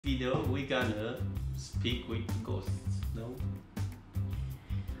video we gonna speak with ghosts, no?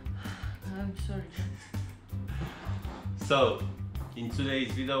 I'm sorry. So, in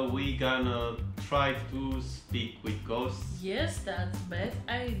today's video we gonna try to speak with ghosts. Yes, that's bad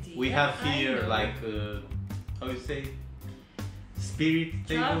idea. We have I here know. like, how you say? Spirit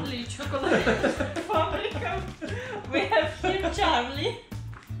table. Charlie Chocolate Fabrica. We have here Charlie.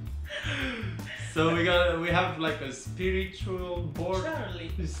 So we have like a spiritual board. Charlie.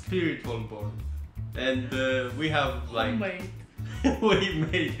 Spiritual board. And we have like Homemade. we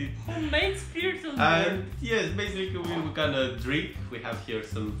made it. Homemade spiritual And board. yes, basically we're gonna drink. We have here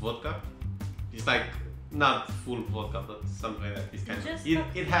some vodka. It's like not full vodka, but something like that. It's kind Just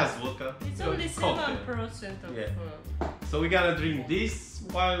of it has vodka. It's so only cocktail. 7% of. Yeah. So we're gonna drink this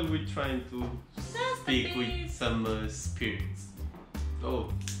while we're trying to Just a speak with bit. some spirits.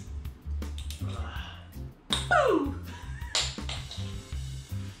 Oh. Ooh.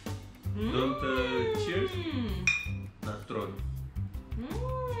 Don't cheers? Mm. Настрой.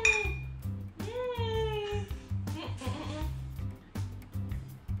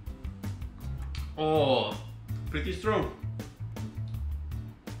 Oh, pretty strong.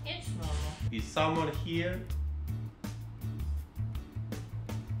 It's normal. Is someone here?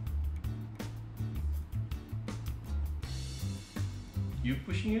 You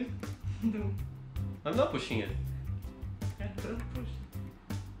pushing it? No, I'm not pushing it. I don't push.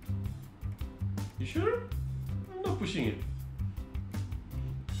 You sure? I'm not pushing it.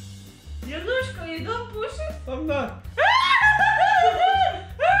 Yanushka, you don't push it? I'm not.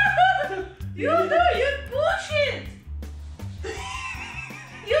 You do, you push it!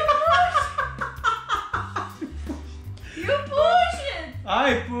 You push! You push it!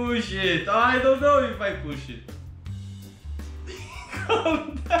 I push it. I don't know if I push it.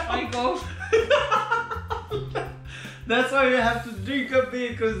 Calm down. I go. That's why you have to drink a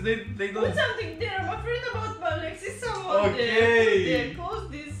bit because they Put don't. something there, I'm afraid about my legs. Is someone Okay. there? Put there, close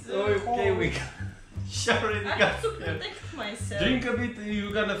this. Okay, hole. we got. She already I got have to scared. protect myself. Drink a bit,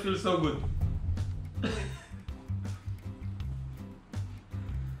 you're gonna feel so good.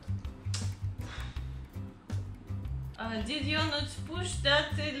 Did you not push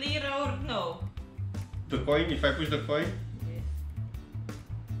that lira or no? The coin, if I push the coin. Yes.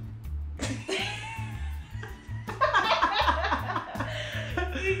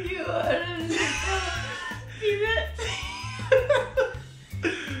 You are a little peanut.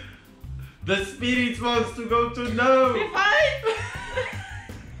 The spirit wants to go to no. Be fine.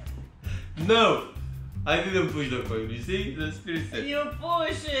 No, I didn't push the coin. You see, the spirit said. You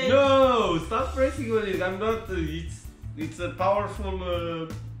push it. No, stop pressing on it. I'm not. It's a powerful.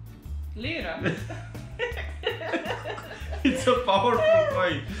 Lira. It's a powerful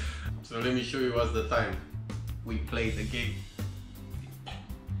coin. So let me show you what's the time. We played the game.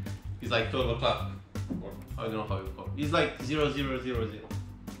 It's like 12 o'clock. Or I don't know how you call it. It's like 0000.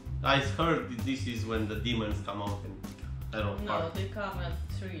 I heard this is when the demons come out and I don't know. No, party. they come at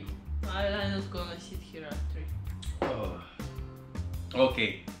 3. I'm not gonna sit here at 3. Oh.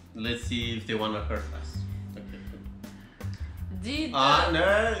 Okay, let's see if they wanna hurt us. Okay. Did No,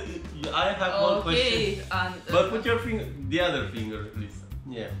 I have one question. okay, and But put your finger, the other finger, Lisa.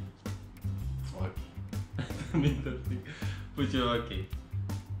 Yeah. Okay. The middle finger. Put your okay.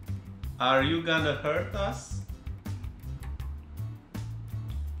 Are you gonna hurt us?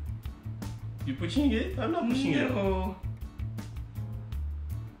 You pushing it? I'm not pushing it. no.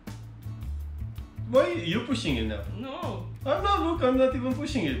 Why you pushing it now? No. I'm not. Look, I'm not even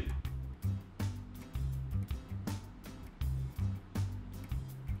pushing it.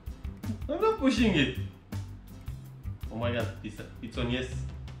 I'm not pushing it. Oh my god, it's on yes.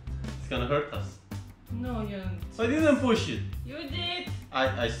 It's gonna hurt us. No, you I didn't push it. You did.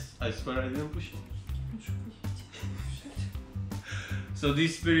 I swear I didn't push it. So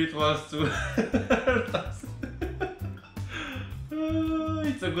this spirit wants to hurt us.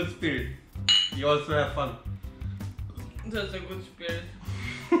 It's a good spirit. You also have fun. That's a good spirit.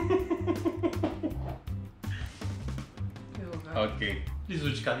 Okay.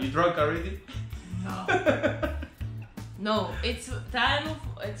 Lizuchka, you drunk already? No. No, it's time of.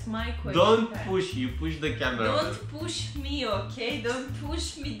 It's my question. Don't time. push, you push the camera. Don't push me, okay? Don't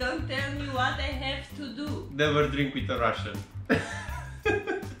push me. Don't tell me what I have to do. Never drink with a Russian.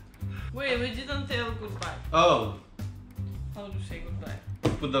 Wait, we didn't tell goodbye. Oh, How to say goodbye?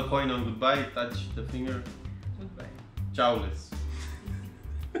 put the coin on goodbye, touch the finger. Goodbye. Ciao-less.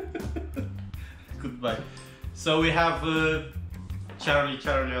 Goodbye. So we have Charlie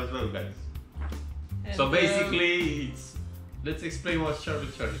as well, guys. And, So basically, it's. Let's explain what's Charlie.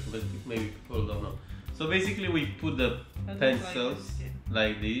 Maybe people don't know. So basically, we put the I don't pencils. like this.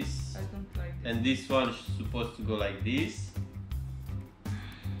 like this. I don't like it. And this one is supposed to go like this.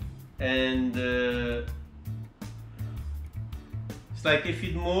 And it's like if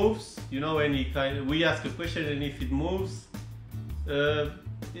it moves, you know, when we ask a question and if it moves,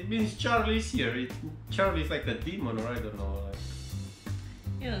 it means Charlie's here. Charlie's like a demon, or I don't know. Like,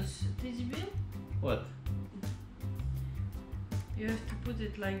 Yes, this bill, what? you have to put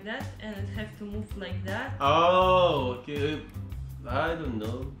it like that and it have to move like that. Oh, okay. I don't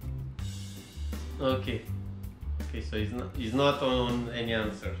know. Okay. Okay, so he's not on any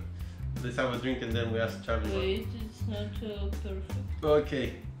answer. Let's have a drink and then we ask Charlie. Wait, it's not perfect.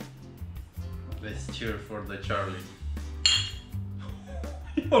 Okay. Let's cheer for the Charlie.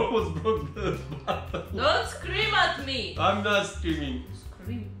 You almost broke the bottle. Don't scream at me! I'm not screaming.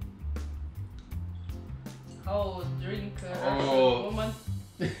 Scream. How drink a Oh. woman?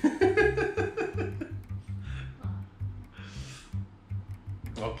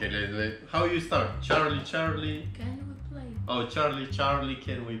 Okay, how you start? Charlie, Charlie. Can we play? Oh, Charlie, Charlie,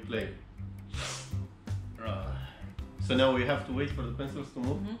 can we play? So now we have to wait for the pencils to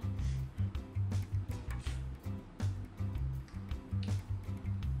move? Mm-hmm.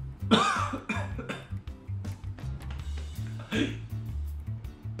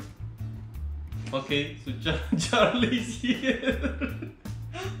 Okay, so Charlie's here.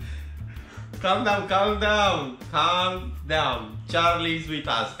 Calm down, calm down, calm down. Charlie's with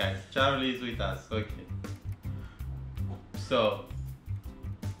us, guys. Charlie's with us. Okay. So,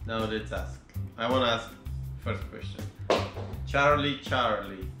 now let's ask. I want to ask first question. Charlie,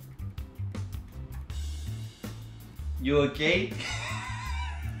 Charlie. You okay?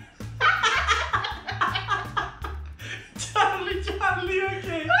 Charlie, Charlie,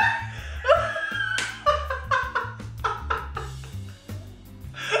 okay?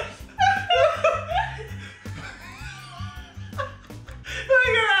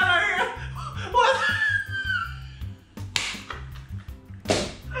 What?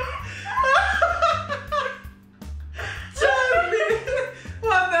 Charlie!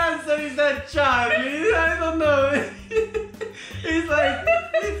 What answer is that, Charlie? I don't know. It's like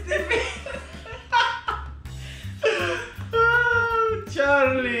 50-50. Oh,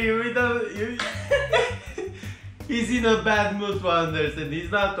 Charlie, we don't. He's in a bad mood to understand.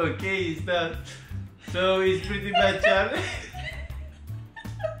 He's not okay. He's not. So he's pretty bad, Charlie.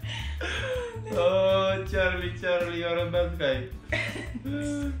 Oh, Charlie, Charlie, you're a bad guy.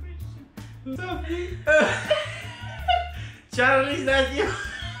 Something. Charlie's not you.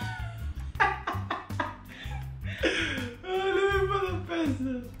 Oh, let me put a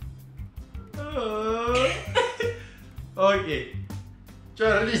pencil. Oh. Okay.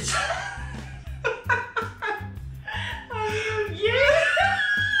 Charlie. Yeah!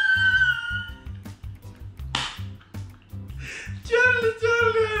 Charlie,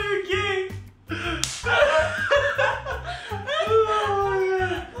 Charlie, are you okay? Oh my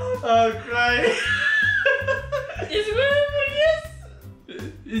god. I'll cry. It's really yes!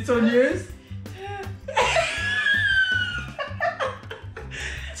 It's on yours?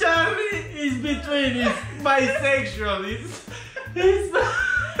 Charlie is between. He's bisexual. He's oh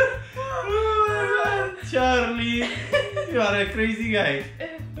my god. Charlie, you are a crazy guy.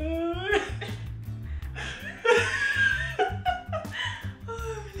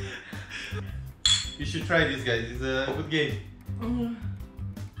 You should try this, guys. It's a good game.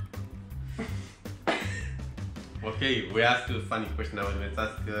 Okay, we asked a funny question now. Let's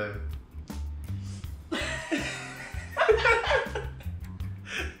ask.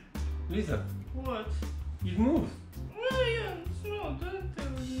 Lisa, What? it moved. No, yeah, no, don't tell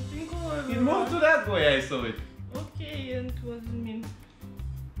anything. It moved to that way. I saw it. Okay, and what does it mean?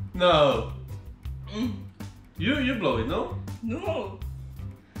 No. You blow it, no? No!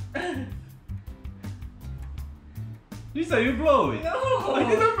 Lisa, you blow it. No! I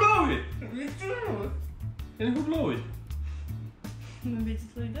didn't blow it. Me too! And who blow it? Maybe it's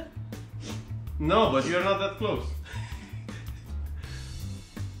like that? No, but you're not that close.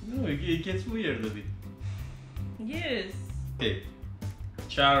 No, it gets weird a bit. Yes! Okay.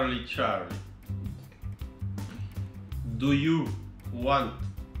 Charlie, Charlie. Do you want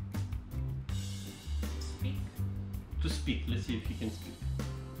Speak. to speak? Let's see if you can speak.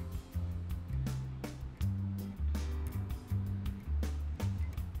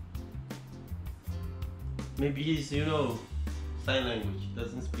 Maybe he's, sign language,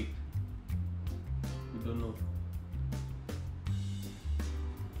 doesn't speak. We don't know.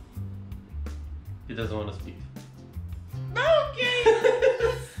 He doesn't want to speak. Okay!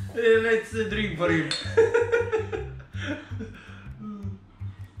 Let's drink for him.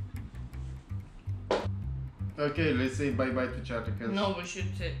 Okay, let's say bye bye to Charlie. No, we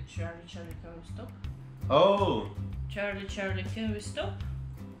should say Charlie, can we stop? Oh! Charlie, can we stop?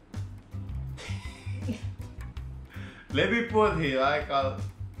 Let me put here,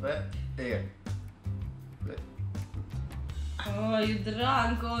 here. Oh, you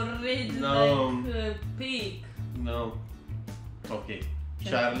drank already No. like a pig. No. Okay.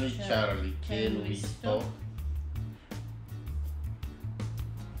 Charlie, can we stop?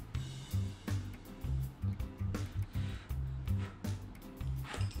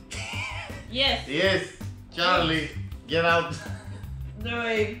 Yes. Yes, Charlie, get out.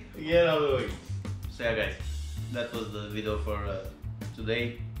 Doing. Get out of the way. So yeah guys, that was the video for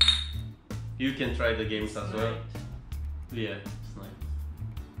today. You can try the games as well. Yeah, it's nice.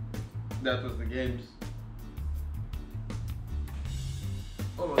 That was the games.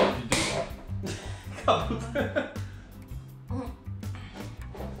 Oh, what did you do? Kaput.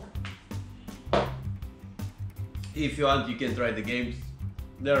 If you want, you can try the games.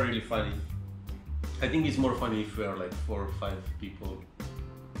 They're really funny. I think it's more funny if we are like 4 or 5 people.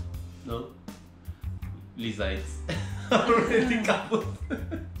 No? Lisa is already kaput.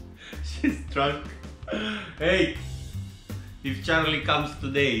 She's drunk. Hey! If Charlie comes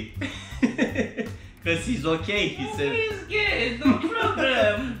today, because he's okay, he said. He's good, no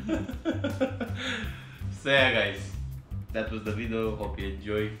problem. So yeah guys, that was the video, hope you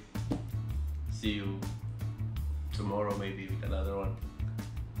enjoy. See you tomorrow maybe with another one.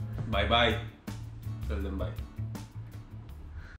 Bye bye. Tell them bye.